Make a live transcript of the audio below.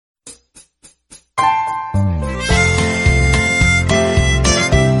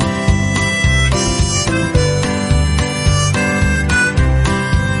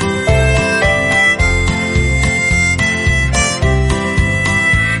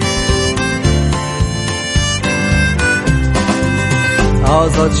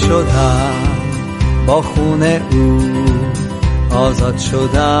آزاد شدم با خون او، آزاد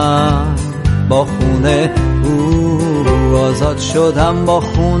شدم با خون او، آزاد شدم با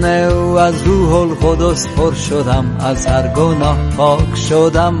خون او، از روح القدس پر شدم، از هر گناه پاک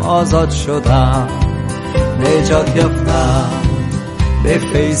شدم، آزاد شدم، نجات یافتم به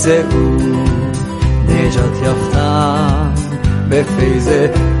فیض او، نجات یافتم به فیض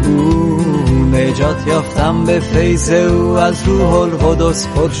او، نجات یافتم به فیض او، از روح القدس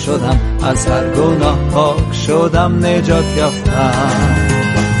پر شدم، از هر گناه پاک شدم، نجات یافتم،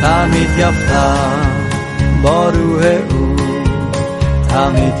 تعمید یافتم با روح او،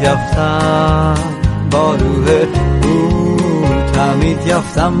 تعمید یافتم با روح او، تعمید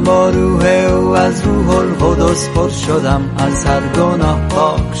یافتم با روح او، از روح القدس پر شدم، از هر گناه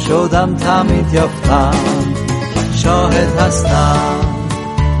پاک شدم، تعمید یافتم، شاهد هستم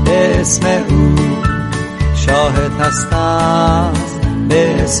به اسم او، شاهد هستم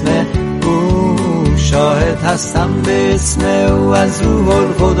به اسم او، شاهد هستم به اسم او، از روح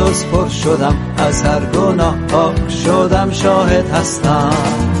القدس پر شدم، از هر گناه پاک شدم، شاهد هستم.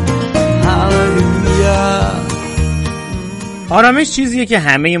 هللویا. آرامش چیزیه که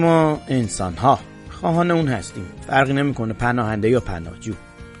همه ما انسانها خواهان اون هستیم. فرقی نمیکنه پناهنده یا پناهجو،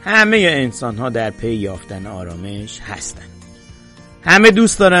 همه انسانها در پی یافتن آرامش هستند. همه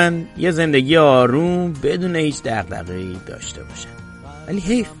دوست دارن یه زندگی آروم بدون هیچ دغدغه‌ای داشته باشن.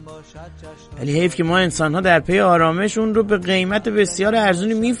 ولی حیف که ما انسانها در پی آرامش اون رو به قیمت بسیار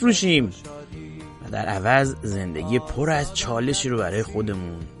ارزانی میفروشیم و در عوض زندگی پر از چالشی رو برای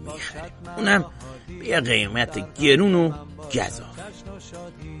خودمون میخریم، اونم به قیمت گرون و گزاف.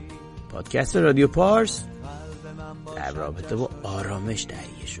 پادکست رادیو پارس در رابطه با آرامش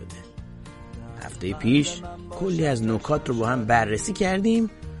تهیه شده. هفته پیش کلی از نکات رو با هم بررسی کردیم،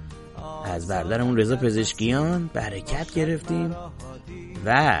 از برادرمون رضا پزشکیان برکت گرفتیم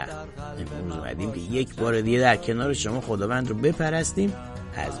و امروز اومدیم که یک بار دیگه در کنار شما خداوند رو بپرستیم،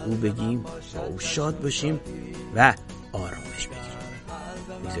 از او بگیم، با او شاد باشیم و آرامش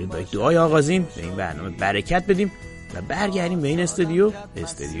بگیریم. بذارید با یک دعای آغازین به این برنامه برکت بدیم و برگردیم به این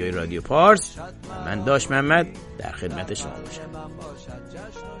استودیوی رادیو پارس و من داش محمد در خدمت شما باشم.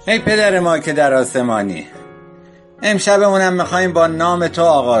 ای پدر ما که در آسمانی، امشبمونم میخواییم با نام تو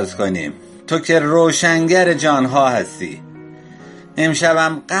آغاز کنیم، تو که روشنگر جانها هستی.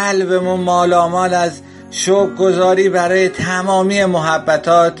 امشبم قلبمون مالامال از شکرگزاری برای تمامی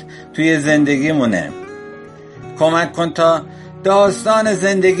محبتات توی زندگیمونه. کمک کن تا داستان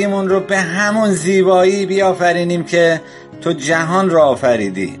زندگیمون رو به همون زیبایی بیافرینیم که تو جهان رو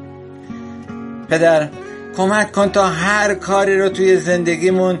آفریدی. پدر کمک کن تا هر کاری رو توی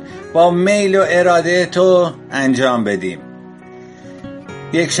زندگیمون با میل و اراده تو انجام بدیم.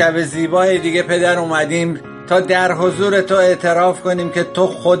 یک شب زیبای دیگه پدر اومدیم تا در حضور تو اعتراف کنیم که تو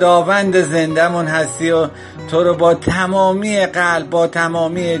خداوند زندمون هستی و تو رو با تمامی قلب، با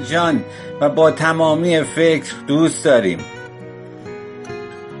تمامی جان و با تمامی فکر دوست داریم.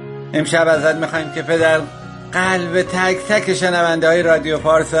 امشب ازت میخوایم که پدر قلب تک تک شنونده های رادیو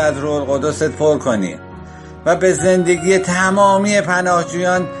پارس از روح القدست پر کنی و به زندگی تمامی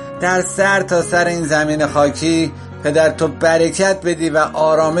پناهجویان در سر تا سر این زمین خاکی پدر تو برکت بدی و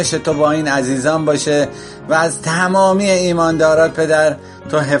آرامش تو با این عزیزان باشه و از تمامی ایماندارات پدر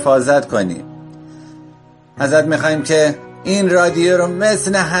تو حفاظت کنی. ازت میخوایم که این رادیو رو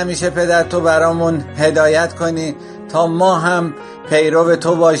مثل همیشه پدر تو برامون هدایت کنی تا ما هم پیرو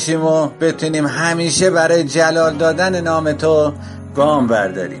تو باشیم و بتونیم همیشه برای جلال دادن نام تو گام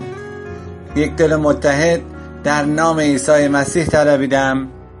برداریم. یک دل متحد در نام عیسی مسیح طلبیدم،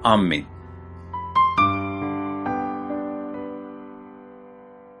 آمین.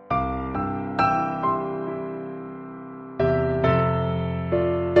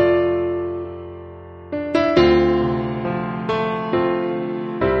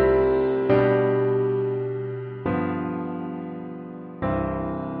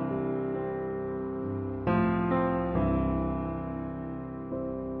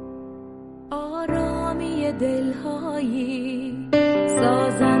 آرامی دلهایی،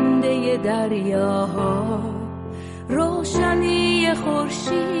 سازنده دریاها، روشنی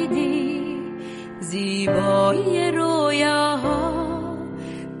خورشیدی، زیبایی رویاها.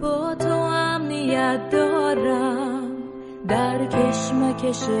 با تو امنیت دارم در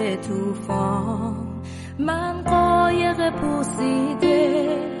کشمکش طوفان. من قایق پوسیده،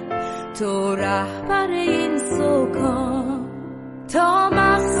 تو رهبر این سکان. تا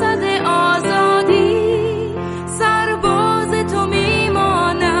مقصد آزادی سرباز تو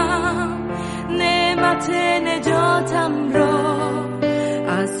میمانم. نعمت نجاتم را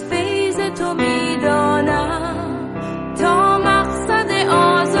از فیض تو میدانم. تا مقصد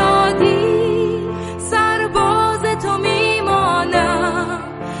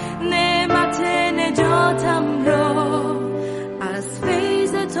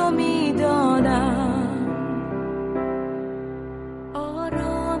تو میدانم،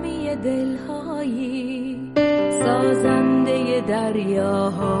 آرامی دلهایی سازنده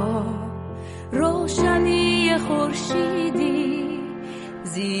دریاها، روشنی خورشیدی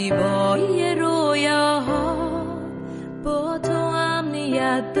زیبایی رویاها. با تو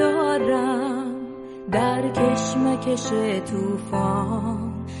امنیت دارم در کشمکش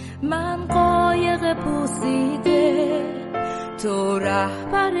طوفان، من قایق پوسیده تو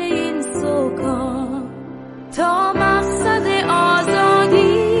رهبر این سکان. تا مقصد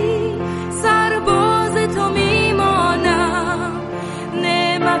آزادی سرباز تو میمانم،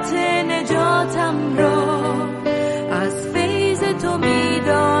 نعمت نجاتم را از فیض تو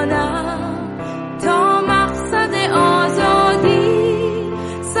میدانم. تا مقصد آزادی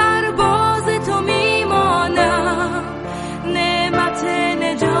سرباز تو میمانم، نعمت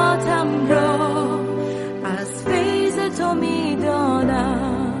نجاتم را از فیض تو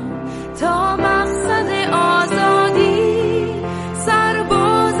میدانم. تا مقصد آزادی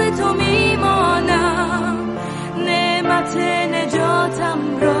سرباز تو میمانم، نعمت نجاتم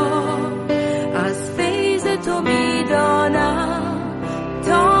را از فیض تو میدانم.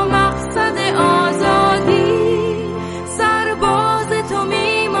 تا مقصد آزادی سرباز تو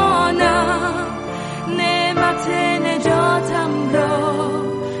میمانم، نعمت نجاتم را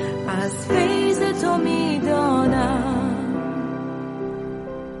از فیض تو میدانم.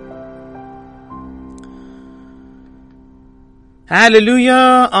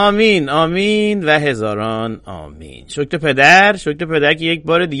 هللویا، آمین آمین و هزاران آمین. شکر پدر که یک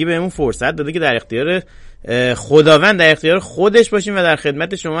بار دیگه بهمون فرصت داده که در اختیار خداوند، در اختیار خودش باشیم و در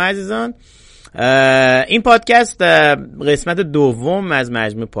خدمت شما عزیزان. این پادکست قسمت دوم از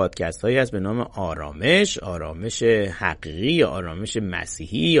مجموعه پادکست هایی است به نام آرامش. آرامش حقیقی یا آرامش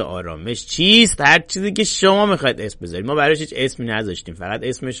مسیحی یا آرامش چیست، هر چیزی که شما میخواید اسم بذارید. ما براش هیچ اسمی نذاشتیم، فقط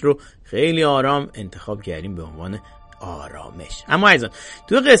اسمش رو خیلی آرام انتخاب کردیم به عنوان آرامش. اما عزیزان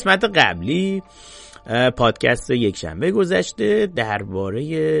تو قسمت قبلی پادکست یک شنبه گذشته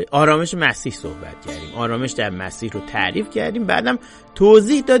درباره آرامش مسیح صحبت کردیم. آرامش در مسیح رو تعریف کردیم، بعدم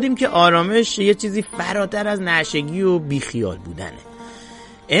توضیح دادیم که آرامش یه چیزی فراتر از نشگی و بیخیال بودنه.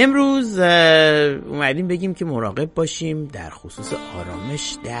 امروز اومدیم بگیم که مراقب باشیم در خصوص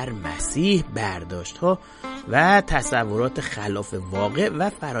آرامش در مسیح برداشت‌ها و تصورات خلاف واقع و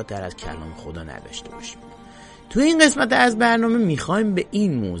فراتر از کلام خدا نداشته باشیم. تو این قسمت از برنامه میخوایم به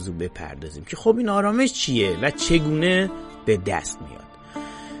این موضوع بپردازیم که خب این آرامش چیه و چگونه به دست میاد.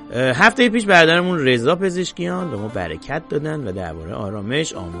 هفته پیش برادرمون رضا پزشکیان به ما برکت دادن و درباره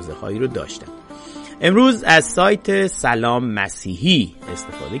آرامش آموزه هایی رو داشتن. امروز از سایت سلام مسیحی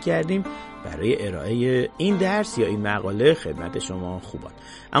استفاده کردیم برای ارائه این درس یا این مقاله خدمت شما خوبان.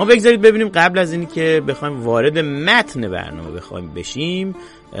 اما بگذارید ببینیم قبل از اینی که بخوایم وارد متن برنامه بشیم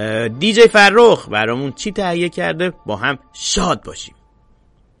دیجی فرخ برامون چی تهیه کرده، با هم شاد باشیم.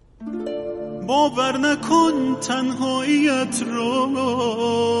 باور نکن تنهاییت رو،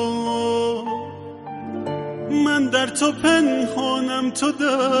 من در تو پنهانم تو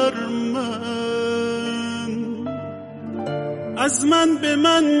در من، از من به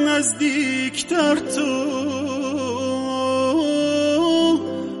من نزدیکتر تو،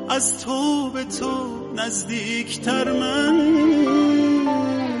 از تو به تو نزدیکتر من.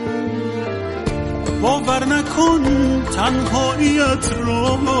 باور نکن تنهاییت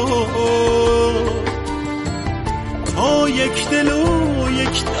رو، تا یک دل و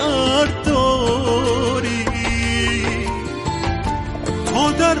یک درد داری،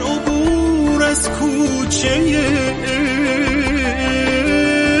 تا در عبور از کوچه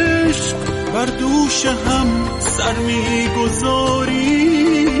عشق بر دوش هم سر می‌گذاری.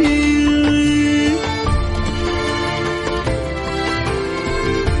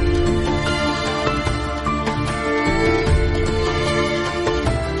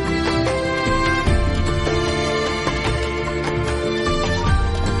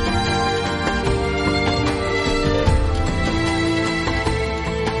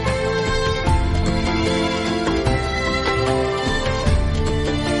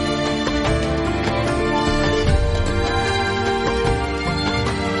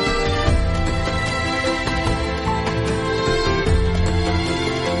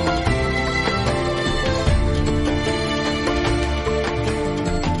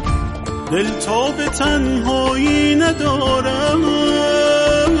 دل تا به تنهایی ندارم،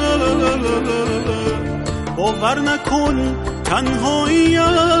 باور نکن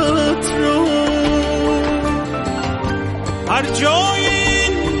تنهاییت رو، هر جای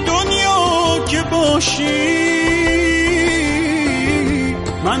این دنیا که باشی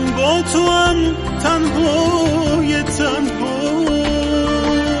من با تو هم تنهای تنها.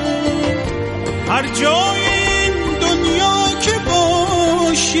 هر جای این دنیا که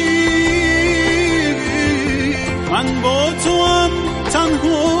باشی، من با تو هم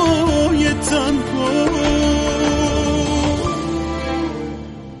تنهای تنها.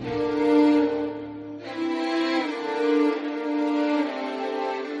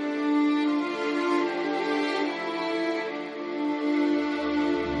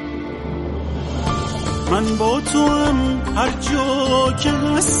 من با تو هم هر جا که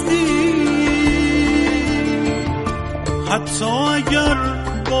هستی، حتی اگر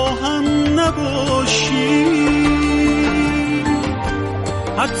با هم نباشی،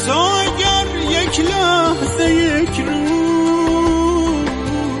 حتی اگر یک لحظه یک روز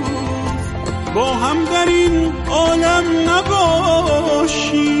با هم در این عالم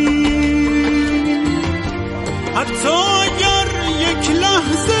نباشی، حتی اگر یک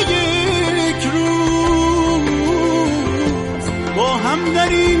لحظه یک روز با هم در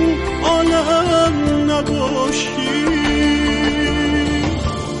این عالم نباشی،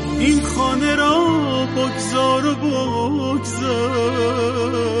 این خانه را بگذار و بگذار،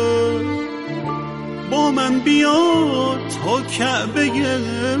 با من بیا تا کعبه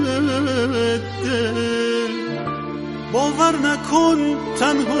دل، باور نکن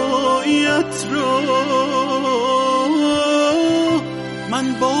تنهاییت را،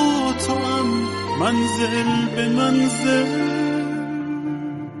 من با تو هم منزل به منزل.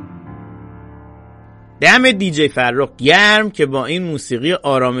 دم دیجی فرخ گرم که با این موسیقی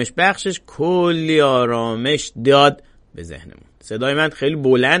آرامش بخشش کلی آرامش داد به ذهنمون. صدای من خیلی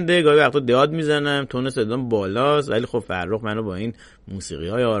بلنده، گاهی وقتا داد میزنم، تون صدام بالاست، ولی خب فرخ منو با این موسیقی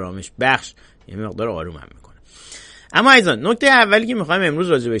های آرامش بخش یه مقدار آرومم میکنه. اما عزیزان، نکته اولی که میخوایم امروز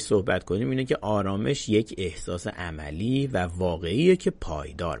راجع بهش صحبت کنیم اینه که آرامش یک احساس عملی و واقعیه که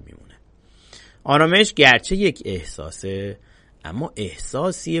پایدار میمونه. آرامش گرچه یک احساسه، اما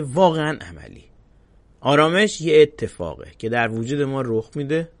احساسی واقعا عملی. آرامش یه اتفاقه که در وجود ما رخ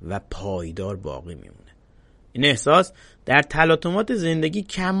میده و پایدار باقی میمونه. این احساس در تلاطمات زندگی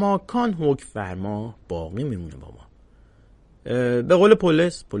کماکان حکم فرما باقی میمونه با ما. به قول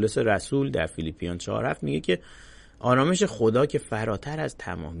پولس رسول در فیلیپیان 4:7 میگه که آرامش خدا که فراتر از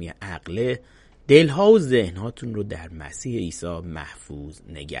تمامی عقله، دلها و ذهنهاتون رو در مسیح عیسی محفوظ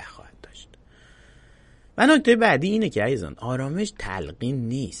نگه خواهد داشت. و نکته بعدی اینه که عزیزان، آرامش تلقین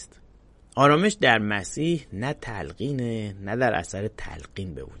نیست. آرامش در مسیح نه تلقینه، نه در اثر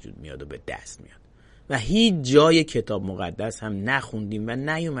تلقین به وجود میاد و به دست میاد. و هیچ جای کتاب مقدس هم نخوندیم و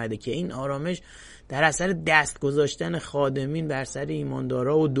نیومده که این آرامش در اثر دست گذاشتن خادمین بر سر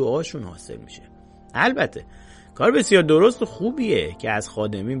ایماندارا و دعاشون حاصل میشه. البته کار بسیار درست و خوبیه که از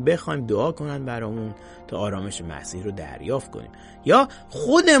خادمین بخوایم دعا کنن برامون تا آرامش مسیح رو دریافت کنیم، یا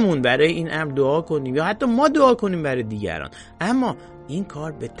خودمون برای این امر دعا کنیم، یا حتی ما دعا کنیم برای دیگران. اما این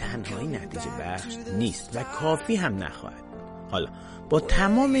کار به تنهایی نتیجه بخش نیست و کافی هم نخواهد. حالا با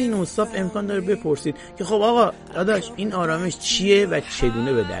تمام این اوصاف امکان داره بپرسید که خب آقا داداش، این آرامش چیه و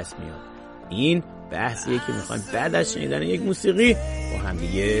چگونه به دست میاد؟ این بحثیه که میخوایم بعد از شنیدن یک موسیقی با هم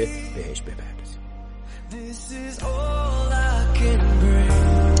دیگه بهش بپردازیم. This is all I can bring.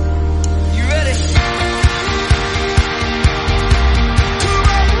 You ready?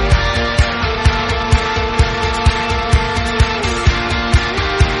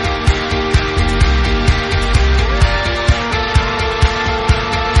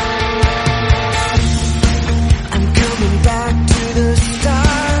 I'm coming back to the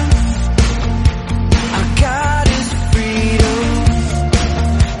start. Our God is freedom,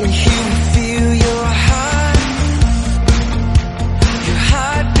 and He will feel your heart. Your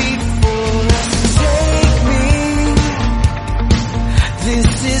heartbeat full of take me.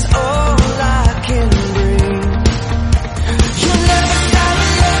 This is all I can bring. You'll never stop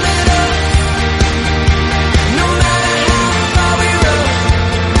loving us, no matter how far we run.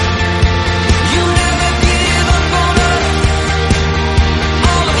 You'll never give up on us.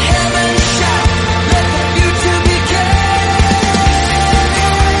 All of heaven shout, let the future begin.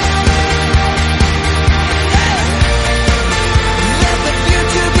 Let the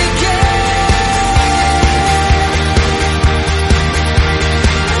future begin.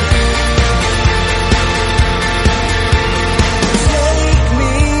 Take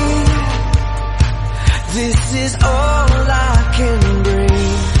me. This is all I can bring.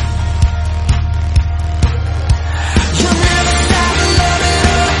 You'll never stop loving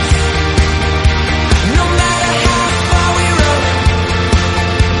us, no matter how far we run.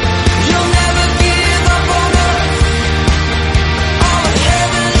 You'll never give up on us. All of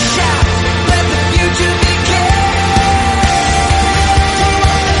heaven shout, let the future begin.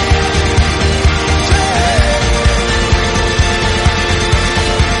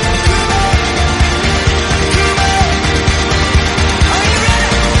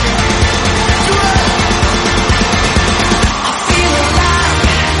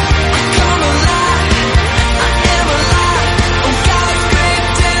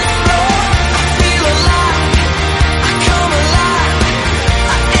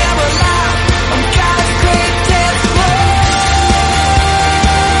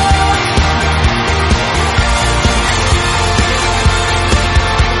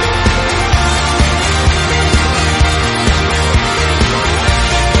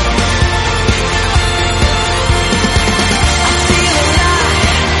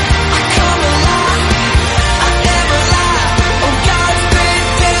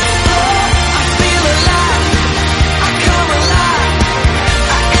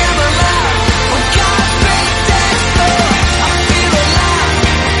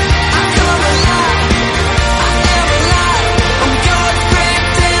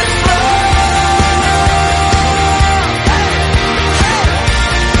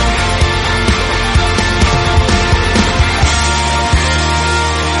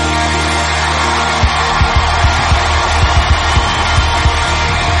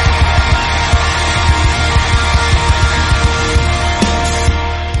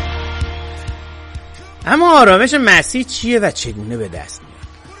 آرامش مسیح چیه و چگونه به دست میاد؟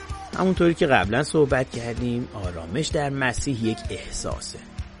 همونطوری که قبلا صحبت کردیم، آرامش در مسیح یک احساسه،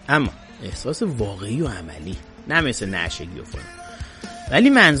 اما احساس واقعی و عملی، نه مثل نعشگی و فلان. ولی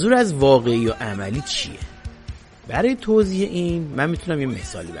منظور از واقعی و عملی چیه؟ برای توضیح این من میتونم یه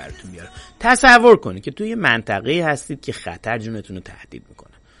مثالی براتون بیارم. تصور کنید که توی یه منطقه هستید که خطر جونتون رو تهدید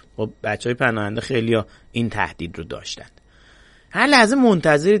میکنه. خب بچهای پناهنده خیلیا این تهدید رو داشتند. هر لحظه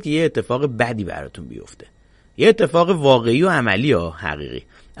منتظرید یه اتفاق بدی براتون بیفته، یه اتفاق واقعی و عملی حقیقی.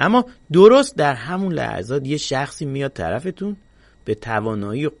 اما درست در همون لحظات یه شخصی میاد طرفتون، به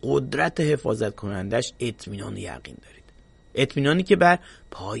توانایی قدرت حفاظت کنندش اطمینان و یقین دارید. اطمینانی که بر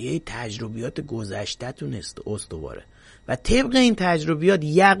پایه تجربیات گذشته‌تون استواره و طبق این تجربیات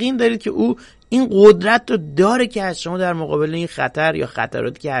یقین دارید که او این قدرت رو داره که از شما در مقابل این خطر یا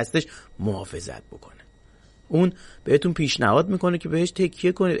خطراتی که هستش محافظت بکنه. اون بهتون پیشنهاد میکنه که بهش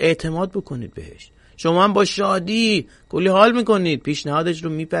تکیه کنید، اعتماد بکنید بهش. شما هم با شادی کلی حال میکنید، پیشنهادش رو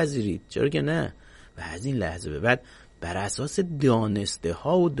میپذیرید، چرا که نه؟ و از این لحظه به بعد بر اساس دانسته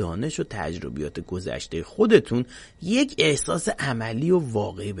ها و دانش و تجربیات گذشته خودتون یک احساس عملی و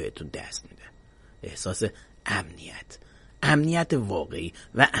واقعی بهتون دست میده. احساس امنیت واقعی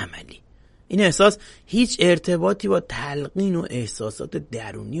و عملی. این احساس هیچ ارتباطی با تلقین و احساسات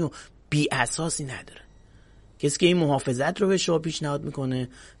درونی و بی اساسی نداره. کسی که این محافظت رو به شما پیشنهاد میکنه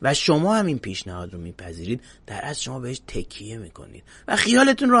و شما هم این پیشنهاد رو میپذیرید، در اصل شما بهش تکیه میکنید و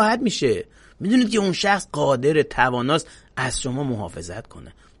خیالتون راحت میشه. میدونید که اون شخص قادر، تواناست از شما محافظت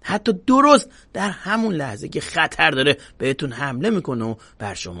کنه، حتی درست در همون لحظه که خطر داره بهتون حمله میکنه و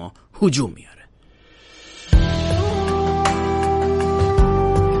بر شما هجوم میاره.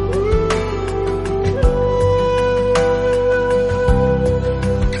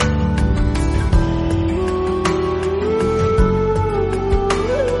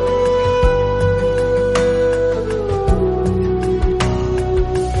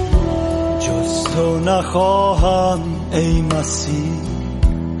 نخواهم ای مسیح،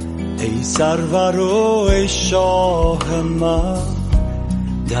 ای سرور و ای شاه من،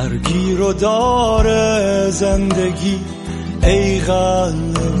 درگیر و دار زندگی، ای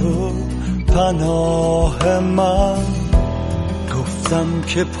قلب و پناه من. گفتم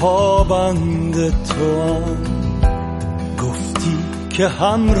که پابند تو هم، گفتی که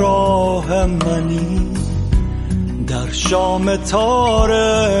همراه منی، در شام تار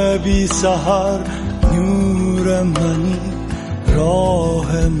بی سحر نور منی،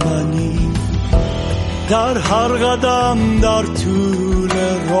 راه منی. در هر قدم در طول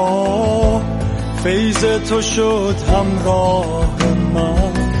راه فیض تو شد همراه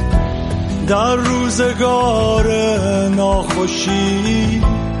من. در روزگار ناخوشی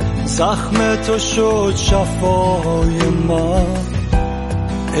زخم تو شد شفای من،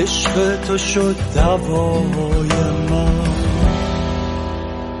 عشق تو شد دوای من.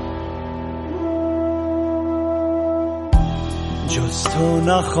 جز تو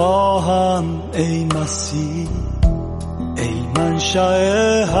نخواهم ای مسیح، ای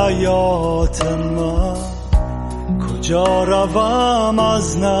منشأ حیات من. کجا روم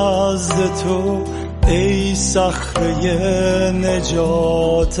از نزد تو ای صخره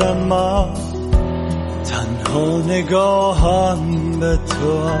نجات من. تنها نگاهم به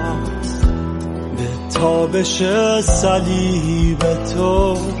تو است، به تابش صلیب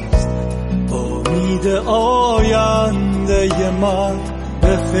توست. امید آینده من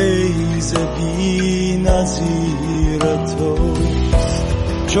به فیض بی نظیر توست.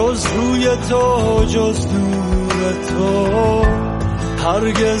 جز روی تو، جز نور تو،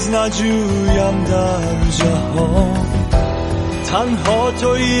 هرگز نجویم در جهان. تنها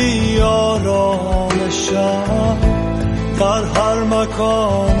تویی آرامشم در هر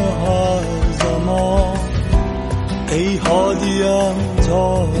مکان و هر زمان. ای هادیم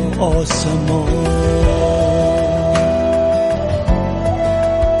تا آسمان.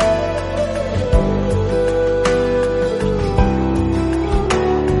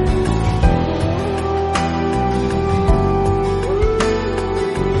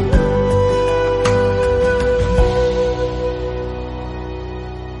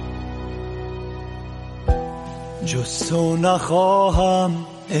 جز تو نخواهم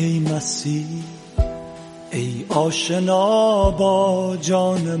ای مسیح، ای آشنا با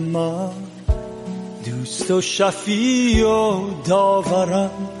جان من. دوست و شفیع و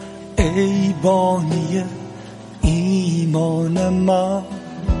داورم، ای بانی ایمان من.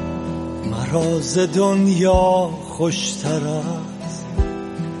 مرا ز دنیا خوشتر است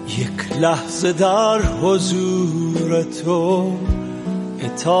یک لحظه در حضور تو.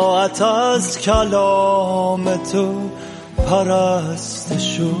 اطاعت از کلام تو،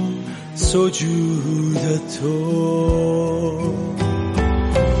 پرستش و سجود تو،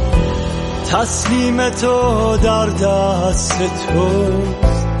 تسلیم تو در دست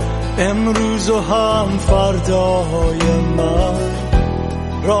توست، امروز و هم فردای من،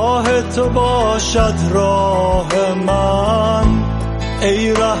 راه تو باشد راه من،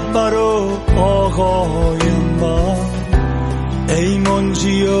 ای رهبر و آقای من، ای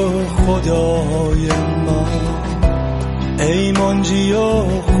منجی و خدای من، ای منجی و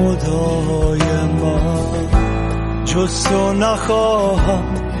خدای من، جز تو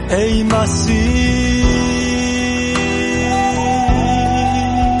نخواهم ای مسیح.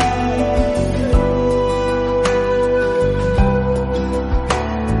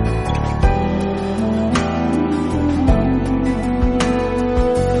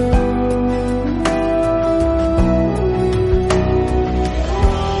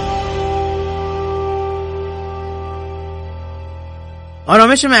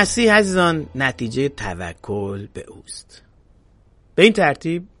 آرامش مسیح عزیزان نتیجه توکل به اوست. به این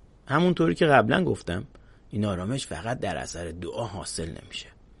ترتیب همونطوری که قبلا گفتم این آرامش فقط در اثر دعا حاصل نمیشه.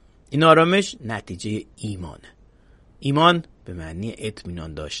 این آرامش نتیجه ایمانه. ایمان به معنی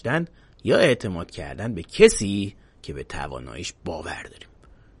اطمینان داشتن یا اعتماد کردن به کسی که به تواناییش باور داریم،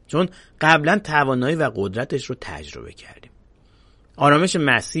 چون قبلا توانایی و قدرتش رو تجربه کردیم. آرامش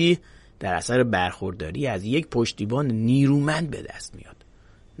مسیح در اثر برخورداری از یک پشتیبان نیرومند به دست میاد.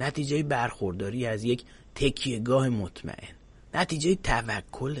 نتیجه برخورداری از یک تکیهگاه مطمئن. نتیجه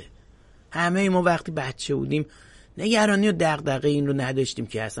توکله. همه ما وقتی بچه بودیم نگرانی و دغدغه این رو نداشتیم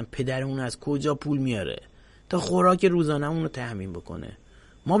که اصلا پدرمون از کجا پول میاره تا خوراک روزانمون رو تامین بکنه.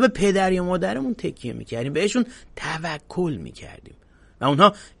 ما به پدر یا مادرمون تکیه میکردیم، بهشون توکل میکردیم و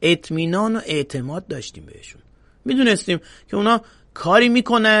اونها اطمینان و اعتماد داشتیم بهشون. میدونستیم که اونها کاری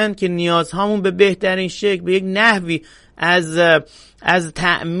میکنن که نیازهامون به بهترین شکل به یک نحوی از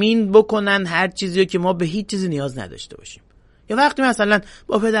تأمین بکنن هر چیزی که ما به هیچ چیزی نیاز نداشته باشیم. یا وقتی مثلا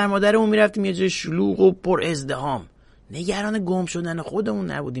با پدر مادرمون میرفتیم یه جای شلوغ و پر ازدحام، نگران گم شدن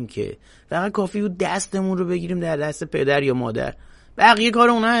خودمون نبودیم که فقط کافی بود دستمون رو بگیریم در دست پدر یا مادر، بقیه کار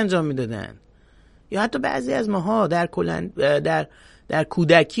اونها انجام میدادن. یا حتی بعضی از ماها در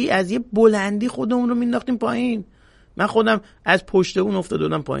کودکی از یه بلندی خودمون رو مینداختیم پایین. من خودم از پشت اون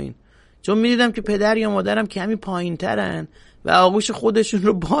افتادم پایین چون میدیدم که پدر یا مادرم کمی پایین ترن و آغوش خودشون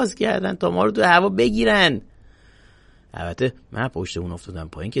رو باز کردن تا ما رو تو هوا بگیرن. البته من پشت اون افتادم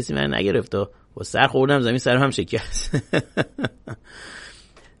پایین، کسی من نگرفت، با سر خوردم زمین، سرم هم شکست.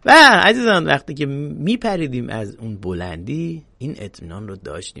 و عزیزان وقتی که میپریدیم از اون بلندی این اطمینان رو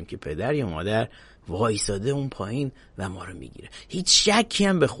داشتیم که پدر یا مادر وایساده اون پایین و ما رو میگیره. هیچ شکی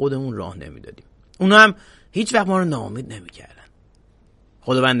هم به خودمون راه نمیدادیم. اونا هم هیچ وقت ما رو ناامید نمیکردن.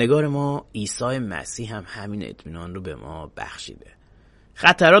 خداوندگار ما عیسی مسیح هم همین اطمینان رو به ما بخشیده.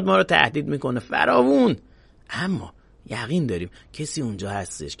 خطرات ما رو تهدید میکنه فراوون، اما یقین داریم کسی اونجا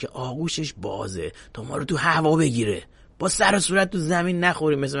هستش که آغوشش بازه تا ما رو تو هوا بگیره، با سر و صورت تو زمین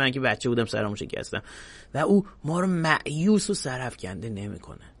نخوریم مثل من که بچه بودم سرمو شکستم، و او ما رو مایوس و سرافکنده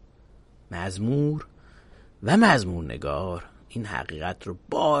نمیکنه. مزمور و مزمورنگار این حقیقت رو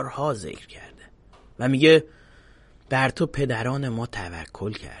بارها ذکر کرده و میگه بر تو پدران ما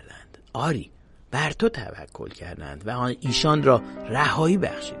توکل کردند. آری بر تو توکل کردند و ایشان را رهایی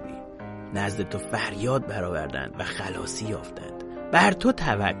بخشیدی. نزد تو فریاد برآوردند و خلاصی یافتند. بر تو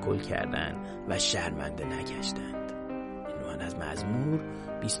توکل کردند و شرمنده نگشتند. این من از مزمور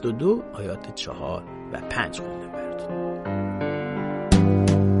 22 آیات 4 و 5 خوندم براتون.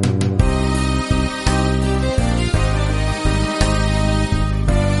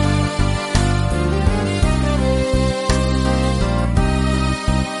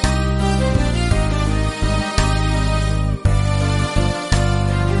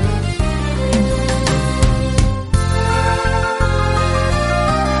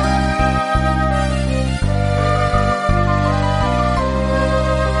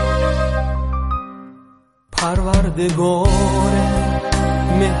 پروردگار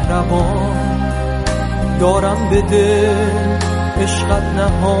مهربان، دارم به دل عشقت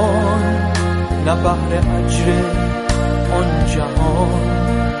نهان، نه بهر اجر آن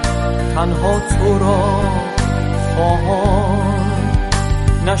جهان تنها تو را خواهان،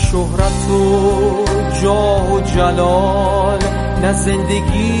 نه شهرت و جاه و جلال، نه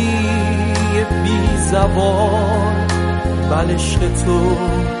زندگی بی زوال، بل عشق تو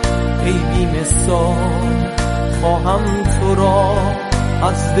ای بی مثال، خواهم تو را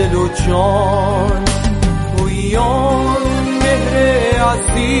از دل و جان. تویی آن مهر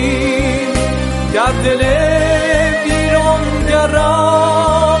عظیم در دل ویران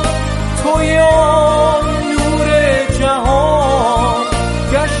درم، تویی آن نور جهان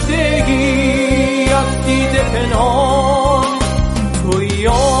گشتگی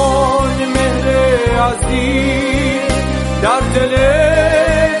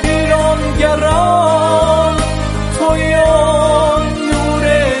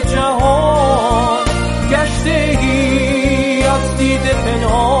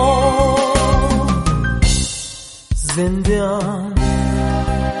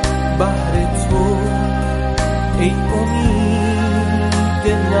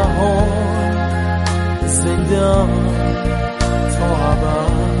میدم تا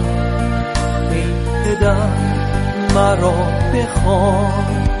ابد. ای پدر مرا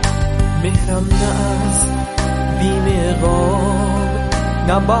بخوان، مهرم نه از بیم عقاب،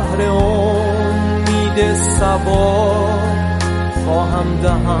 نه بهر امید ثواب. خواهم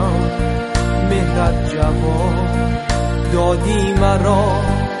دهم مهرت جواب، دادی مرا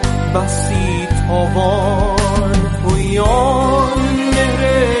بسی تاوان. تویان مهر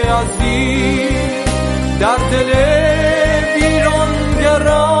عزیز در دل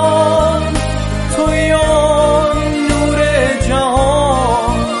ویرانگران، تویان نور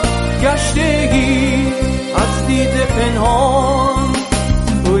جهان گشتگی از دید پنهان.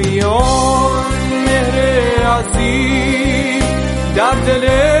 تویان مهر عزیز در دل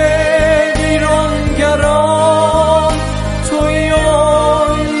ویرانگران،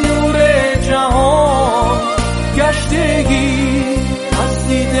 تویان نور جهان گشتگی از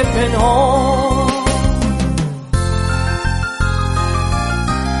دید پنهان.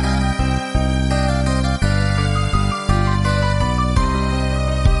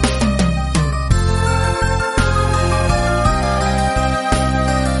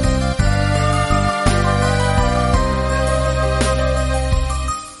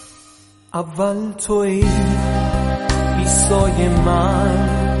 اول تویی عیسی من،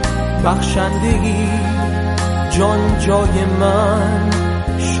 بخشندگی جان جای من،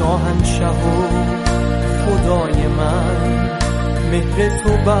 شاهنشه و خدای من. مهر تو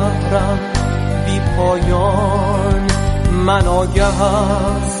بهرم بی پایان، من آگه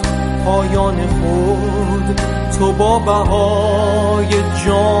از پایان خود. تو با بهای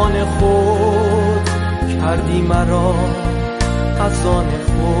جان خود کردی مرا از آن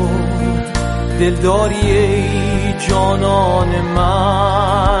خود. دلداری ای جانان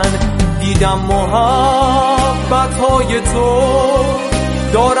من، دیدم محبتهای تو،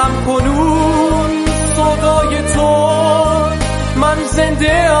 دارم کنون صدای تو. من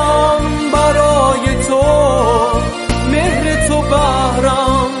زنده ام برای تو، مهر تو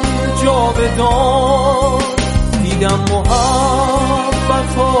بهرم جاودان. دیدم محبتهای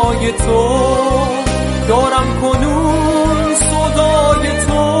تو، دارم کنون صدای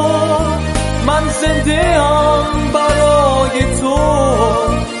تو. من زنده ام برای تو،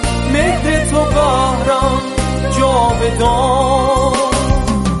 مهر تو بهرم جاودان.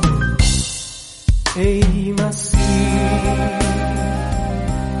 ای مسیح.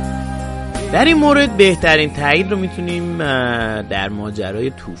 در این مورد بهترین تایید رو میتونیم در ماجرای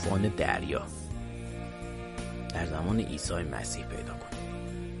طوفان دریا در زمان عیسی مسیح پیدا کنیم.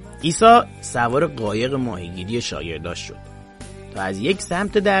 عیسی سوار قایق ماهیگیری شاگرداش شد تا از یک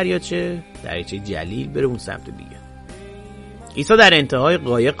سمت دریاچه جلیل بره اون سمت دیگه. عیسی در انتهای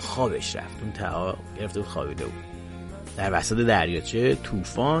قایق خوابش رفت، اون ته گرفته بود خوابیده بود در وسط دریاچه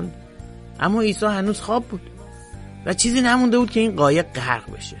طوفان. اما عیسی هنوز خواب بود و چیزی نمونده بود که این قایق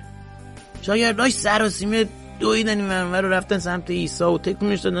غرق بشه. شاگرداش سر و سیمه دویدن این ور رو رفتن سمت عیسی و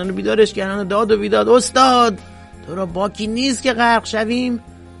تکونش دادن و بیدارش کردن و داد و بیداد. استاد تو را باکی نیست که غرق شویم؟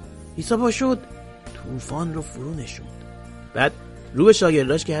 عیسی پا شد، طوفان رو فرو نشوند. بعد رو به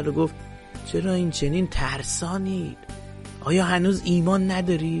شاگرداش کرد و گفت چرا این چنین ترسانید؟ آیا هنوز ایمان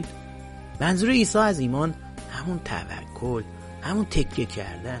ندارید؟ منظور عیسی از ایمان همون توکل، همون تکیه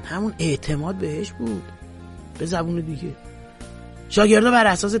کردن، همون اعتماد بهش بود. به زبون دیگه شاگردا بر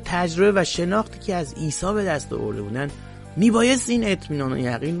اساس تجربه و شناختی که از عیسی به دست آورده بودن میبایست این اطمینان و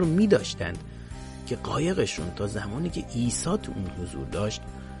یقین رو میداشتند که قایقشون تا زمانی که عیسی تو اون حضور داشت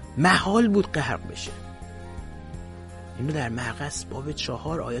محال بود غرق بشه. اینو در مرقس باب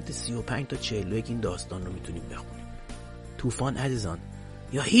 4 آیات 35 تا 41 این داستان رو میتونیم بخونیم. طوفان عزیزان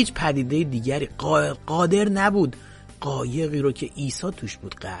یا هیچ پدیده دیگری قادر نبود قایقی رو که عیسی توش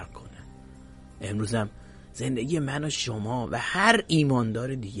بود غرق کنه. امروز هم زندگی من و شما و هر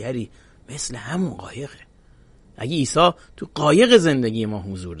ایماندار دیگری مثل همون قایقه. اگه عیسی تو قایق زندگی ما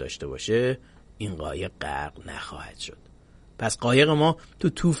حضور داشته باشه این قایق غرق نخواهد شد. پس قایق ما تو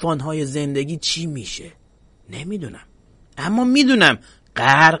طوفان‌های زندگی چی میشه؟ نمیدونم، اما میدونم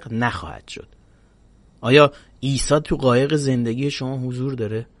غرق نخواهد شد. آیا عیسی تو قایق زندگی شما حضور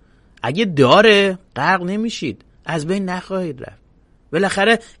داره؟ اگه داره غرق نمیشید، از بین نخواهید رفت.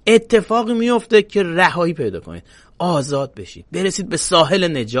 بالاخره اتفاقی میفته که رهایی پیدا کنید، آزاد بشید، برسید به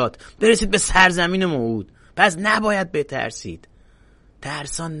ساحل نجات، برسید به سرزمین موعود. پس نباید بترسید،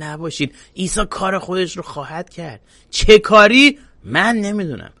 ترسان نباشید. عیسی کار خودش رو خواهد کرد. چه کاری؟ من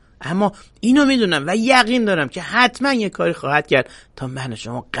نمیدونم، اما اینو میدونم و یقین دارم که حتما یه کاری خواهد کرد تا من و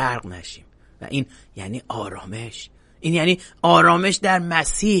شما غرق نشیم. و این یعنی آرامش. این یعنی آرامش در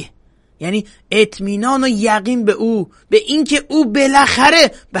مسیح، یعنی اطمینان و یقین به او، به این که او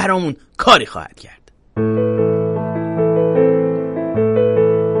بالاخره برامون کاری خواهد کرد. یک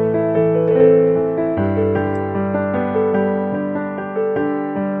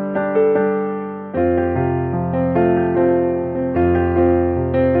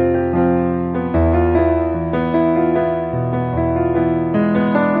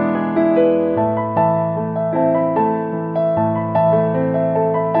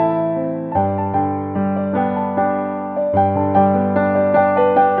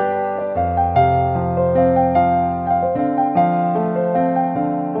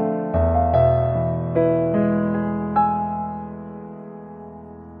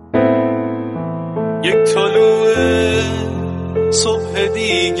طلوع صبح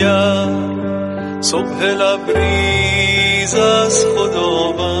دیگر، صبح لبریز از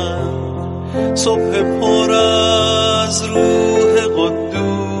خداوند، صبح پر از روح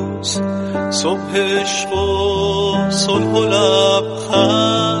قدوس، صبح عشق و صلح و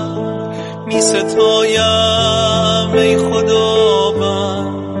لبخند. می ستایم ای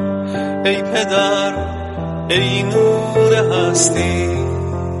خداوند، ای پدر، ای نور هستی.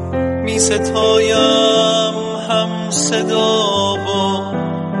 می ستایم هم صدا با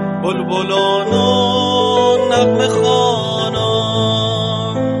بلبلان و نغمه خوانان.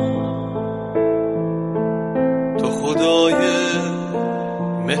 تو خدای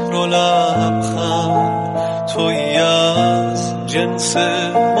مهر و لبخند، تویی از جنس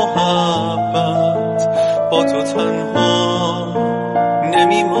محبت. با تو تنها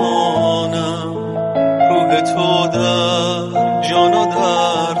نمیمانم، روح تو در جان و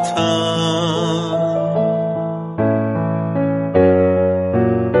در تن.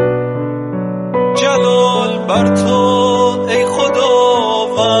 جلال بر تو ای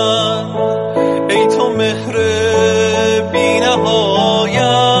خداوند، ای تو مهر بی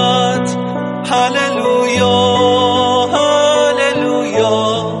نهایت. هللویا هللویا،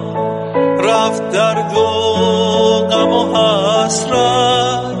 رفت درد و غم و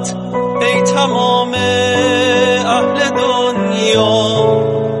حسرت. ای تمام اهل دنیا،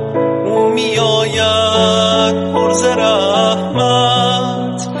 او می آید پر ز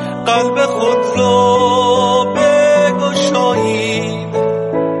رحمت. قلب خود را بگشایید،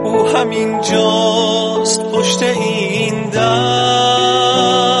 او همین جاست پشت این در.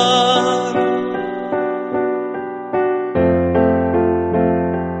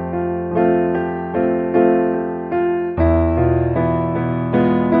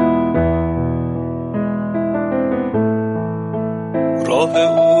 راه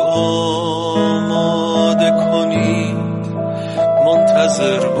او آماده کنید،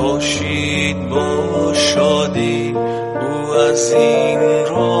 منتظر باشید با شادی. او از این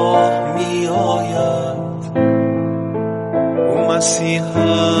راه می آید، او مسیح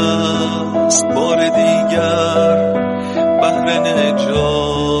است بار دیگر، بهر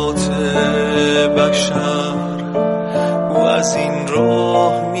نجات بشر. او از این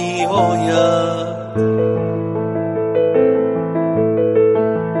راه می آید.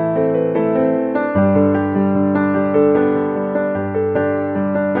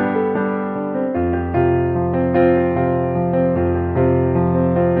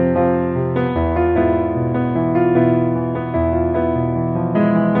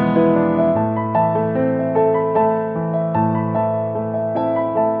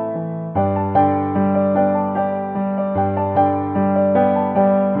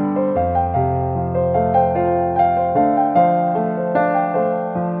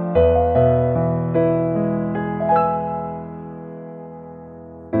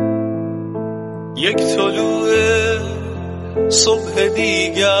 یک طلوع صبح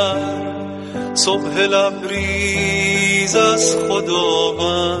دیگر، صبح لبریز از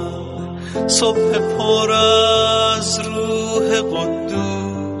خداوند، صبح پر از روح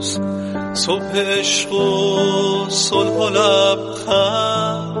قدوس، صبح عشق و صلح و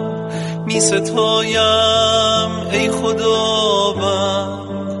لبخند. می ستایم ای خداوند،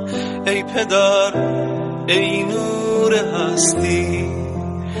 ای پدر، ای نور هستی.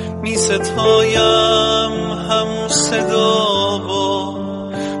 می ستایم هم صدا با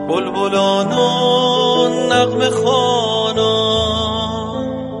بلبلان و نغمه خوانان.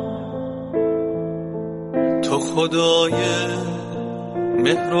 تو خدای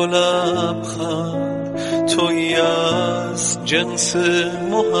مهر و لبخند، تویی از جنس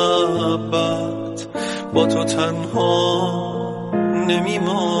محبت. با تو تنها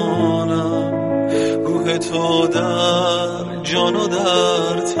نمیمانم، روح تو در جان و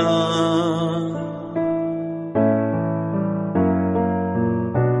در تن.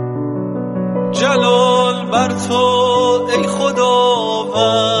 جلال بر تو ای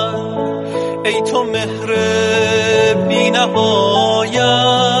خداوند، ای تو مهر بی نهایت.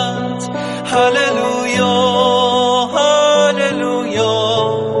 هللویا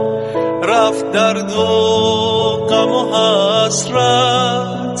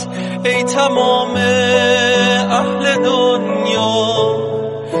حسرت ای تمام اهل دنیا،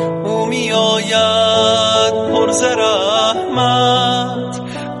 او می آید پر ز رحمت،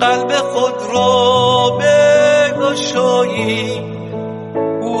 قلب خود را بگشایی،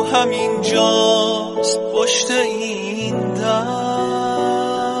 او همین جاست پشت این در.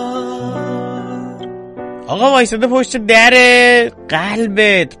 آقا وایساده پشت در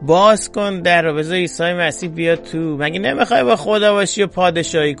قلبت، باز کن در رو، بذار عیسی مسیح بیاد تو. مگه نمیخوای با خدا باشی و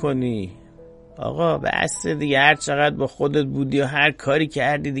پادشاهی کنی؟ آقا بسه دیگه، هر چقدر با خودت بودی و هر کاری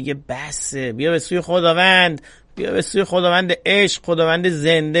کردی دیگه بسه. بیا به سوی خداوند، بیا به سوی خداوند عشق، خداوند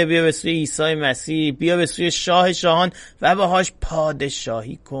زنده، بیا به سوی عیسی مسیح، بیا به سوی شاه شاهان و باهاش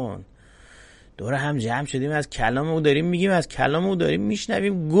پادشاهی کن. دور هم جمع شدیم، از کلام او داریم میگیم، از کلام او داریم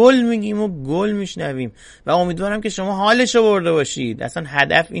میشنویم، گل میگیم و گل میشنویم و امیدوارم که شما حالشو برده باشید. اصلا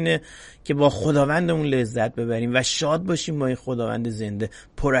هدف اینه که با خداوندمون لذت ببریم و شاد باشیم با این خداوند زنده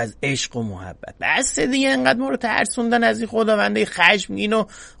پر از عشق و محبت. بس دیگه انقدر ما رو ترسوندن از این خداونده خشمگین و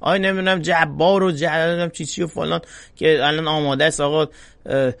نمیدونم جبار و چی و فلان که الان آماده است. آقا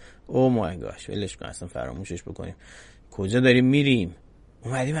او مای گاش، ولش کن، اصلا فراموشش بکنیم. کجا داریم میریم؟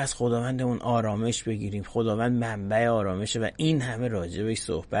 اومدیم از خداوندمون آرامش بگیریم. خداوند منبع آرامشه و این همه راجع بهش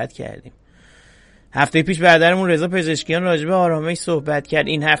صحبت کردیم. هفته پیش برادرمون رضا پزشکیان راجع به آرامش صحبت کرد.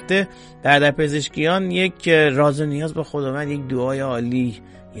 این هفته برادر پزشکیان یک راز و نیاز با خداوند، یک دعای عالی،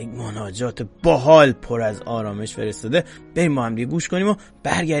 یک مناجات باحال پر از آرامش فرستاده. بریم ما هم دیگه گوش کنیم و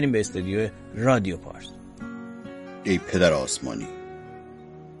برگردیم به استودیو رادیو پارس. ای پدر آسمانی،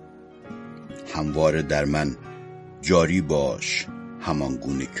 همواره در من جاری باش، همان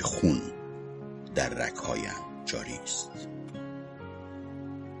گونه که خون در رگ‌هایم جاری است.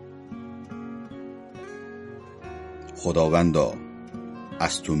 خداوندا،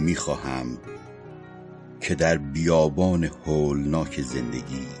 از تو می‌خواهم که در بیابان هولناک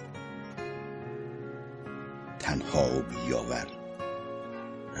زندگی تنها و بیاور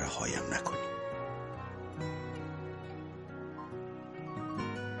رهایم نکنی.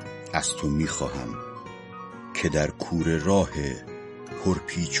 از تو می‌خواهم که در کوره راه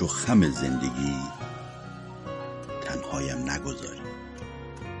پرپیچ و خم زندگی تنهایم نگذاری،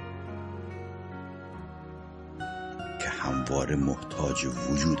 که همواره محتاج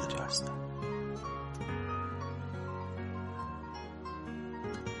وجود تو هستم.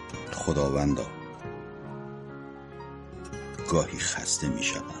 خداوندا، گاهی خسته می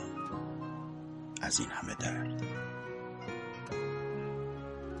شدم از این همه درد،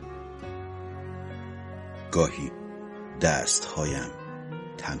 گاهی دستهایم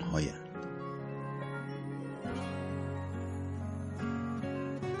تنهایم،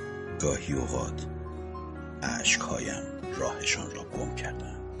 گاهی اوقات اشکهایم راهشان را گم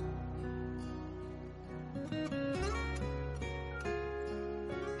کردم.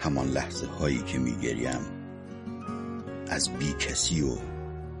 همان لحظه هایی که میگریم از بی کسی و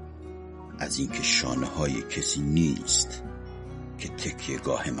از اینکه شانه های کسی نیست که تکیه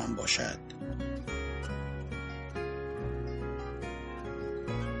گاه من باشد،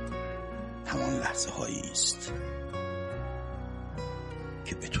 همان لحظه هایی است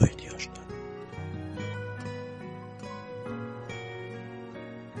که به تو احتیاج دارم.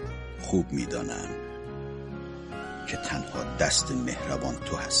 خوب میدانم که تنها دست مهربان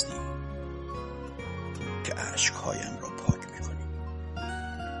تو هستی که اشکهایم را پاک میکنی.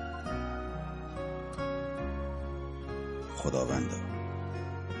 خداوندا،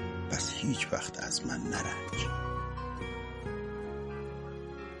 پس هیچ وقت از من نرنج،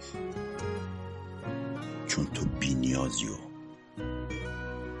 چون تو بی نیازی و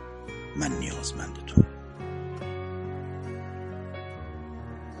من نیازمند تو.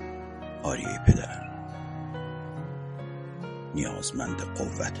 آری ای پدر، نیازمند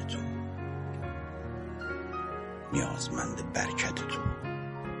قوت تو، نیازمند برکت تو،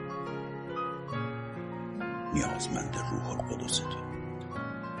 نیازمند روح القدس تو.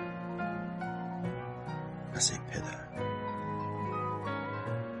 پس ای پدر،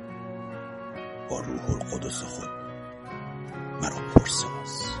 با روح القدس خود مرا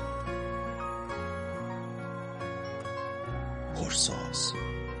پرساز، پرساز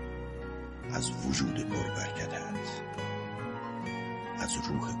از وجود پربرکتت، از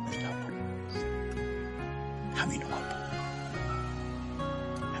روح پرتوان. همین حال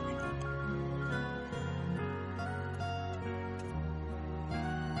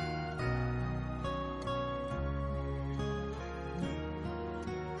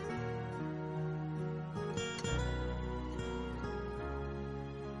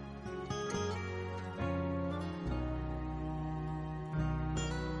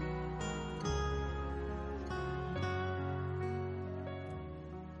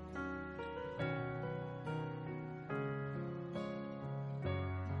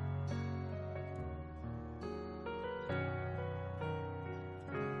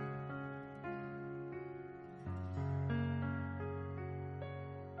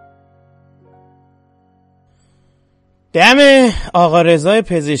دم آقا رضای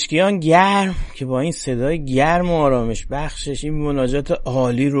پزشکیان گرم که با این صدای گرم و آرامش بخشش این مناجات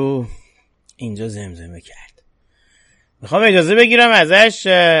عالی رو اینجا زمزمه کرد. میخوام اجازه بگیرم ازش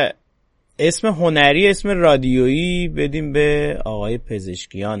اسم هنری، اسم رادیویی بدیم به آقای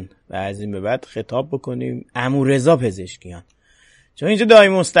پزشکیان و از این به بعد خطاب بکنیم عمو رضا پزشکیان، چون اینجا دایی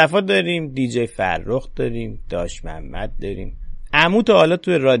مصطفی داریم، دیجی فرخ داریم، داش محمد داریم، عمو تا حالا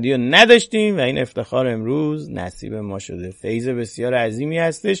توی رادیو نداشتیم و این افتخار امروز نصیب ما شده. فیض بسیار عظیمی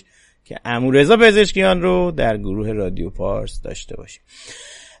هستش که عمو رضا پزشکیان رو در گروه رادیو پارس داشته باشیم.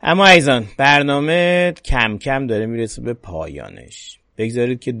 اما عزیزان برنامه کم کم داره میرسه به پایانش.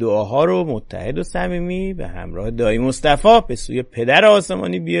 بگذارید که دعاها رو متحد و صمیمی به همراه دایی مصطفی به سوی پدر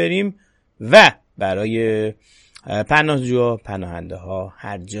آسمانی بیاریم و برای پناهجوها، پناهنده ها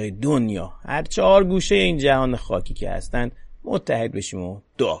هر جای دنیا، هر 4 گوشه این جهان خاکی که هستن متحد بشیم و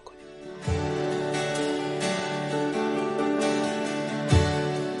دعا کنیم.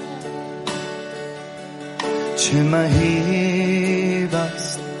 چه مهیب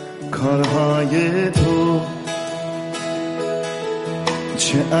است کارهای تو،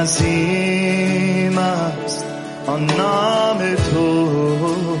 چه عظیم است آن نام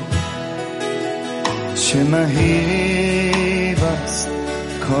تو، چه مهیب است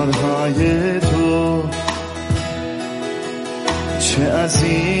کارهای تو، چه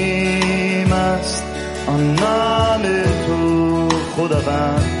عظیم است آن نام تو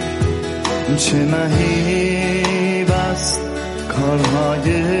خداوند، چه مهیب است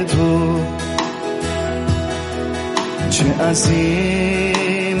کارهای تو، چه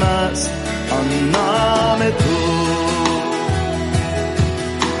عظیم است آن نام تو.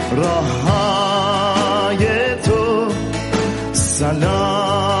 راههای تو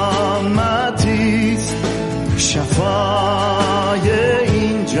سلامتی است، شفای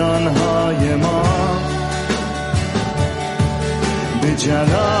این جانهای ما، به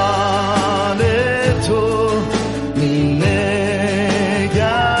جلال تو می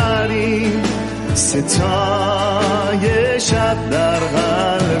نگریم، ستایشت در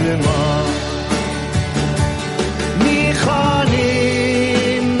قلب ما، می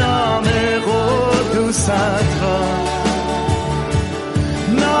خوانیم نام قدوست را،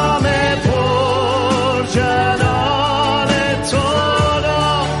 نام پر جلال تو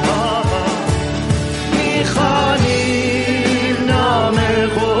را، می خوانیم نام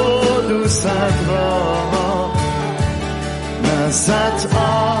قدوست را، نزدت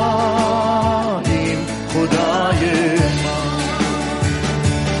آییم خدای ما،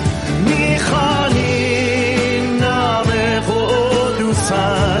 می خوانیم نام قدوست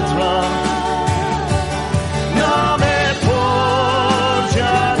را، نام پر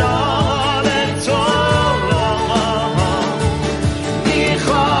جلال تو را، می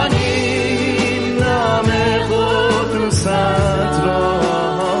خوانیم نام قدوست را،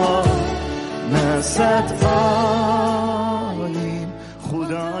 نزدت آییم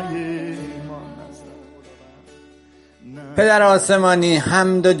خدای ما. پدر آسمانی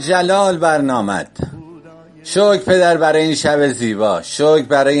حمد و جلال بر نامت. شکر پدر برای این شب زیبا، شکر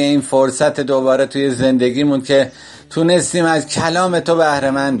برای این فرصت دوباره توی زندگیمون که تونستیم از کلام تو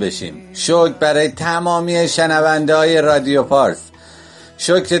بهره مند بشیم. شکر برای تمامی شنونده های رادیو پارس.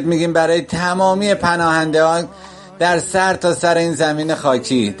 شکرت میگیم برای تمامی پناهنده ها در سر تا سر این زمین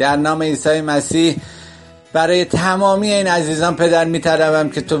خاکی. در نام عیسی مسیح برای تمامی این عزیزان پدر میطلبم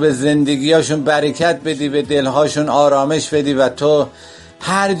که تو به زندگیاشون برکت بدی، به دلهاشون آرامش بدی و تو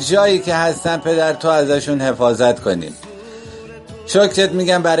هر جایی که هستن پدر تو ازشون حفاظت کنیم. شکرت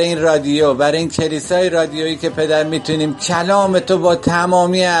میگم برای این رادیو، برای این کلیسای رادیویی که پدر میتونیم کلام تو با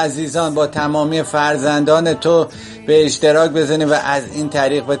تمامی عزیزان، با تمامی فرزندان تو به اشتراک بزنیم و از این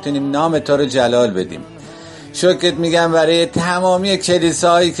طریق بتونیم نام تو رو جلال بدیم. شکرت میگم برای تمامی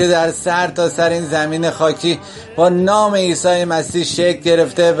کلیساهایی که در سر تا سر این زمین خاکی با نام عیسی مسیح شکل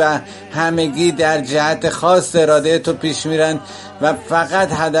گرفته و همگی در جهت خاص اراده تو پیش میرن و فقط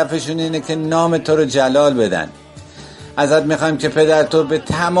هدفشون اینه که نام تو رو جلال بدن. ازت میخوایم که پدر تو به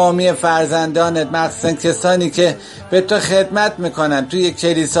تمامی فرزندانت، مخصوصا کسانی که به تو خدمت میکنن توی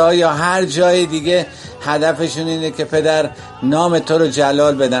کلیسا یا هر جای دیگه، هدفشون اینه که پدر نام تو رو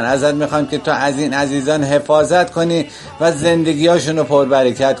جلال بدن. ازت میخوایم که تو از این عزیزان حفاظت کنی و زندگیاشون رو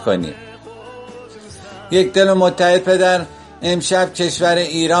پربرکت کنی. یک دل و متحد پدر امشب کشور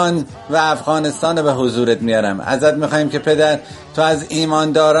ایران و افغانستان رو به حضورت میارم. ازت میخوایم که پدر تو از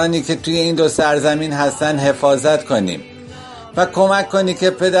ایماندارانی که توی این 2 سرزمین هستن حفاظت کنیم و کمک کنی که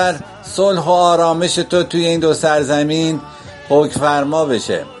پدر صلح و آرامش تو توی این 2 سرزمین حکم فرما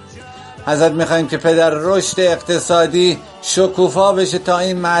بشه. ازت میخوایم که پدر رشد اقتصادی شکوفا بشه تا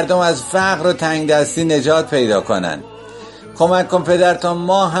این مردم از فقر و تنگ دستی نجات پیدا کنن. کمک کن پدر تا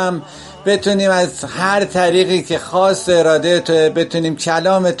ما هم بتونیم از هر طریقی که خاص اراده تو بتونیم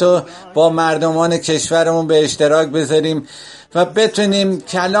کلام تو با مردمان کشورمون به اشتراک بذاریم و بتونیم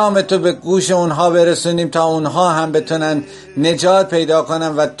کلام تو به گوش اونها برسونیم تا اونها هم بتونن نجات پیدا کنن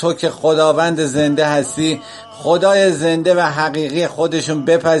و تو که خداوند زنده هستی، خدای زنده و حقیقی خودشون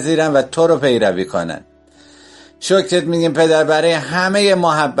بپذیرن و تو رو پیروی کنن. شکرت میگیم پدر برای همه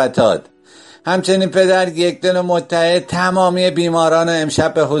محبتات. همچنین پدر یک دل متحد تمامی بیماران رو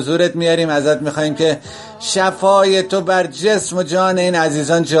امشب به حضورت میاریم. ازت میخواییم که شفای تو بر جسم و جان این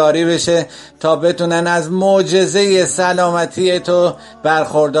عزیزان جاری بشه تا بتونن از معجزه سلامتی تو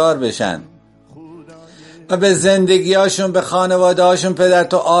برخوردار بشن و به زندگیاشون، به خانواده هاشون پدر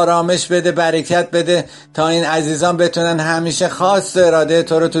تو آرامش بده، برکت بده تا این عزیزان بتونن همیشه خواست اراده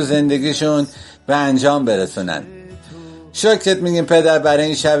تو رو تو زندگیشون به انجام برسونن. شکرت میگیم پدر برای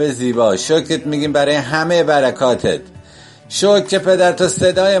این شب زیبا. شکرت میگیم برای همه برکاتت. شکر که پدر تو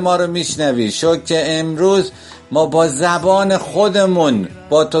صدای ما رو میشنوی. شکر که امروز ما با زبان خودمون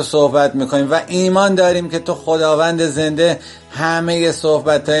با تو صحبت میکنیم و ایمان داریم که تو خداوند زنده همه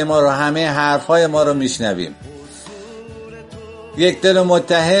صحبتهای ما رو، همه حرفهای ما رو میشنویم. یک دل و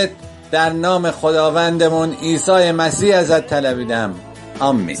متحد در نام خداوندمون عیسی مسیح ازت طلبیدم.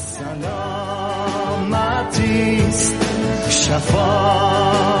 آمین. سلامتیست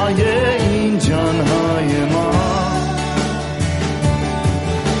شفای این جانهای ما،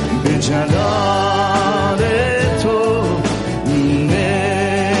 به جلال تو می‌نگریم،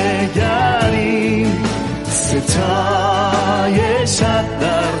 ستایشت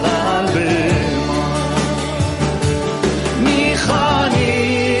در قلب ما،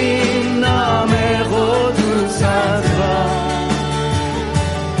 می‌خوانیم نام قدوست را،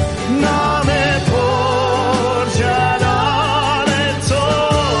 نام پر جلال تو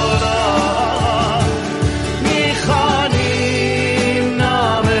را، می‌خوانیم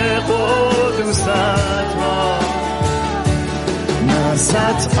نام قدوست را،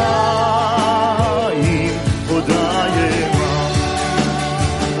 نزدت آییم خدای ما،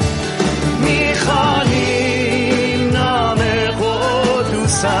 می‌خوانیم نام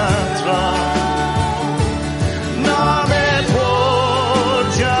قدوست را، نام پر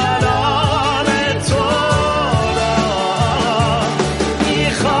جلال تو را،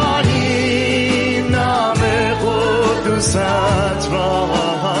 می‌خوانیم نام قدوست را،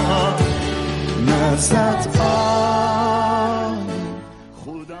 نزدت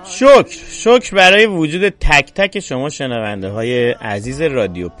شکر برای وجود تک تک شما شنونده های عزیز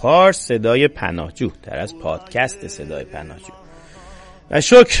رادیو پارس، صدای پناهجو در از پادکست صدای پناهجو، و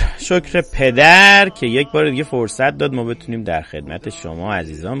شکر پدر که یک بار دیگه فرصت داد ما بتونیم در خدمت شما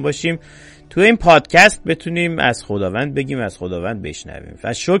عزیزان باشیم، تو این پادکست بتونیم از خداوند بگیم، از خداوند بشنویم.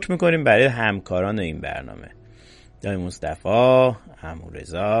 و شکر میکنیم برای همکاران این برنامه، دای مصطفی، عمو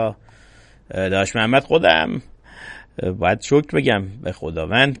رضا، داش محمد، خودم. باید شکر بگم به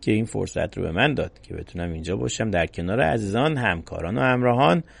خداوند که این فرصت رو به من داد که بتونم اینجا باشم در کنار عزیزان، همکاران و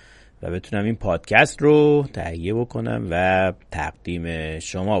همراهان و بتونم این پادکست رو تهیه بکنم و تقدیم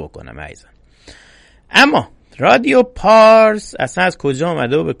شما بکنم عزیزان. اما رادیو پارس اصلا از کجا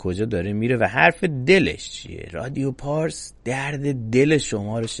آمده و به کجا داره میره و حرف دلش چیه؟ رادیو پارس درد دل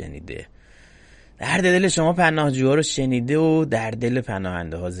شما رو شنیده، درد دل شما پناهجوها رو شنیده و در دل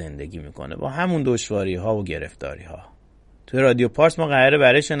پناهنده ها زندگی میکنه با همون دشواری ها و گرفتاری ها. توی رادیو پارس ما قراره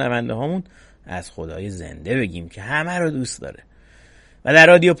برای شنونده هامون از خدای زنده بگیم که همه رو دوست داره و در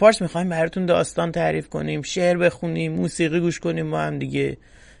رادیو پارس میخوایم براتون داستان تعریف کنیم، شعر بخونیم، موسیقی گوش کنیم با هم دیگه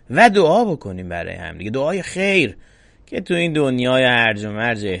و دعا بکنیم برای هم دیگه، دعای خیر که تو این دنیای هرج و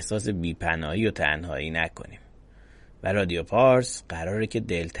مرج احساس بی‌پناهی و تنهایی نکنیم. و رادیو پارس قراره که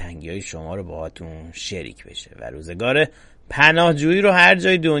دلتنگی‌های شما رو باهاتون شریک بشه و روزگار پناهجویی رو هر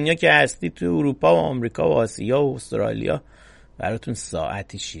جای دنیا که هستی، تو اروپا و آمریکا و آسیا و استرالیا، براتون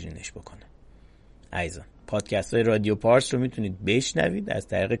ساعتی شیرینش بکنه. عزیزان، پادکست‌های رادیو پارس رو میتونید بشنوید از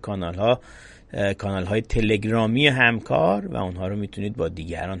طریق کانال‌های تلگرامی همکار و اونها رو میتونید با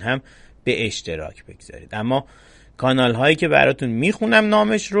دیگران هم به اشتراک بگذارید. اما کانال هایی که براتون میخونم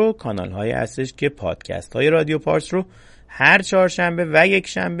نامش رو، کانال هایی هستش که پادکست های رادیو پارس رو هر چهارشنبه و یک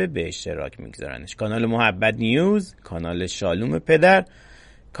شنبه به اشتراک میگذارنش. کانال محبت نیوز، کانال شالوم پدر،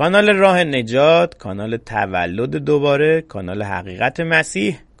 کانال راه نجات، کانال تولد دوباره، کانال حقیقت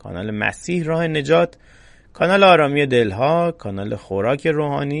مسیح، کانال مسیح راه نجات، کانال آرامی دلها، کانال خوراک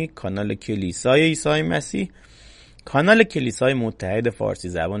روحانی، کانال کلیسای عیسی مسیح، کانال کلیسای متحد فارسی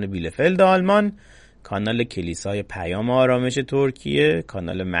زبان بیلفلد آلمان، کانال کلیسای پیام آرامش ترکیه،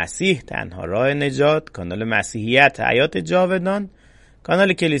 کانال مسیح تنها راه نجات، کانال مسیحیت حیات جاودان،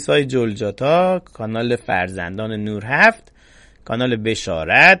 کانال کلیسای جلجاتا، کانال فرزندان نور 7 کانال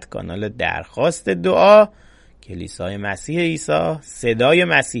بشارت، کانال درخواست دعا، کلیسای مسیح عیسی، صدای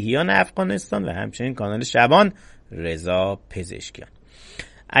مسیحیان افغانستان و همچنین کانال شبان رضا پزشکیان.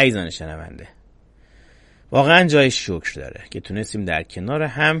 عزیزان شنونده، واقعا جای شکر داره که تونستیم در کنار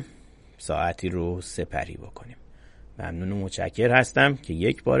هم ساعتی رو سپری بکنیم. ممنون و متشکر هستم که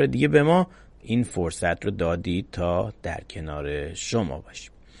یک بار دیگه به ما این فرصت رو دادید تا در کنار شما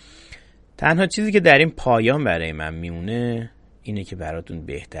باشیم. تنها چیزی که در این پایان برای من میمونه اینه که براتون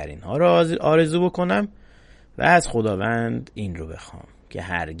بهترین ها رو آرزو بکنم و از خداوند این رو بخوام که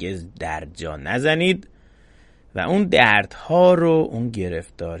هرگز در جا نزنید و اون دردها رو، اون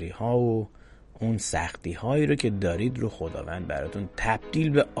گرفتاری ها و اون سختی هایی رو که دارید رو خداوند براتون تبدیل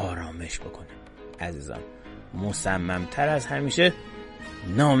به آرامش بکنه. عزیزان، مصممتر از همیشه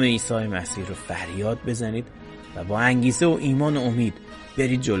نام عیسی مسیح رو فریاد بزنید و با انگیزه و ایمان و امید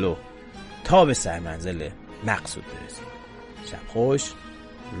برید جلو تا به سرمنزل مقصود برسید. شب خوش،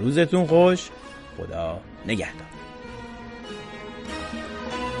 روزتون خوش، خدا نگهدار.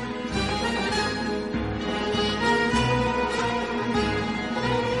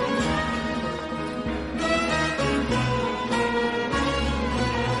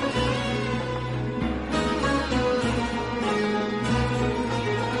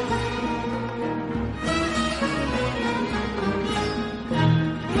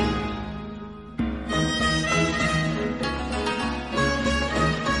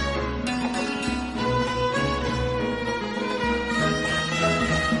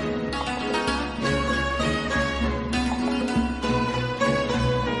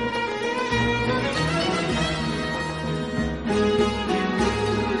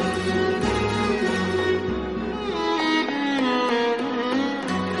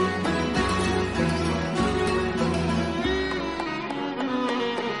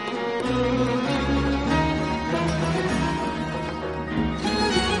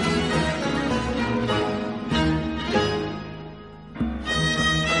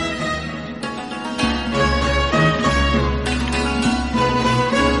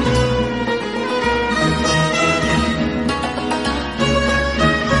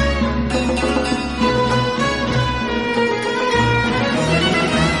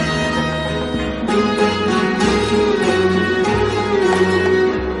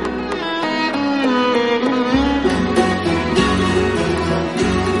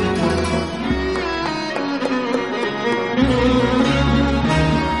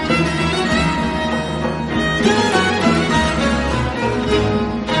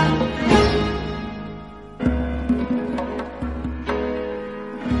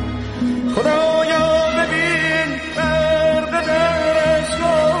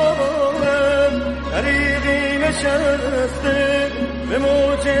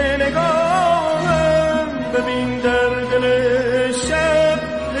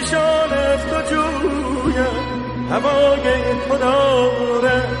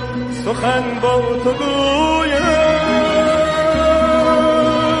 سخن با تو گویم،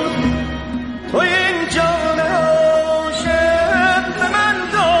 تو این جان عاشق به من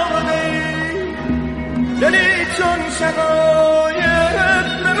دادی، دلی چون شقایق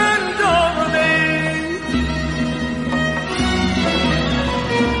به من دادی.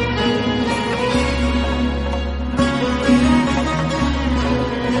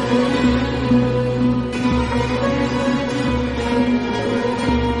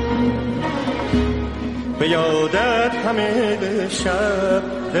 به یادت همه شب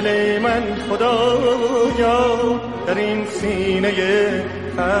دل من خدایا در این سینه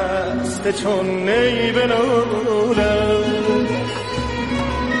خسته چون نی بنالم،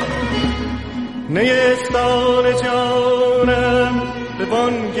 نیستان جانم به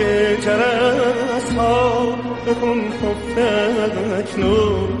بانگ جرس ها بکن خفته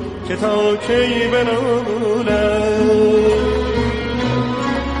اکنون که تا کی بنالم.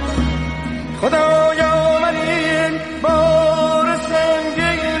 خدایا من این بار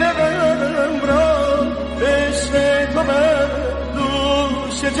سنگین غم را به عشق تو بر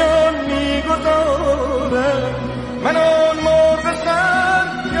دوش جان میگذارم. من آن مرغ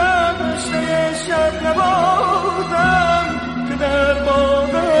سرگشته شب نوازم که در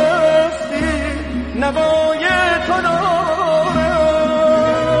باغ هستی نوای تو دارم.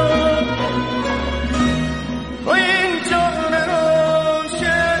 و این جان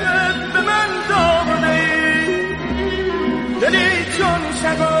عاشق به من دادی، دلی چون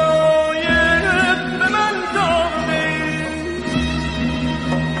شقایق به من دادی.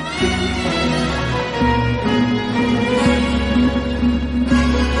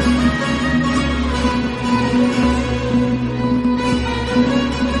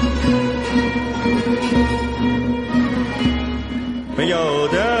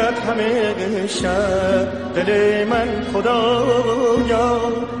 شب دل من خدایا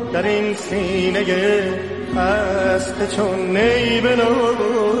در این سینه هست چون نی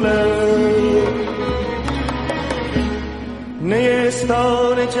بنالم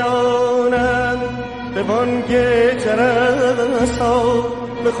نیستان جانم به بانگ جرس ها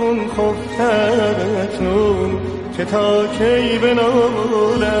بخون خفته اکنون که تا کی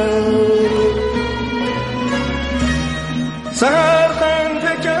بنالم سهر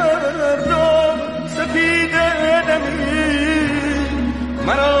خنده کردم سپید دمی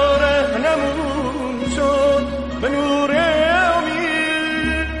مرا رهنمون شد به نور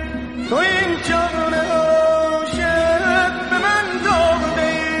امید تو این جان عاشق به من داده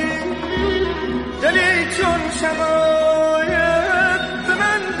ای دلی چون شقایق به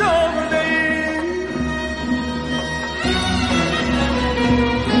من داده ای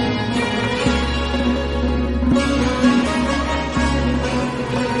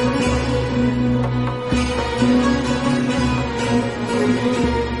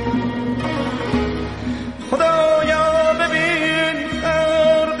خدایا ببین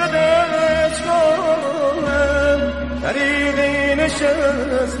غرق دشتم طریقی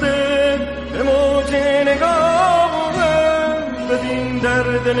نشسته به موج نگاهم ببین در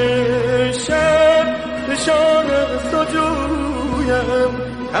دل شب نشان سجویم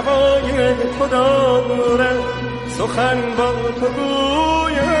هوای خدا دارم سخن با تو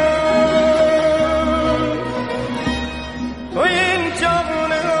گویم تو این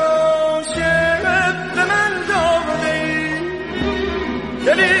جان عاشق به من داده ای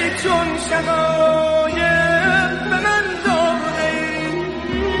دلی چون شقایق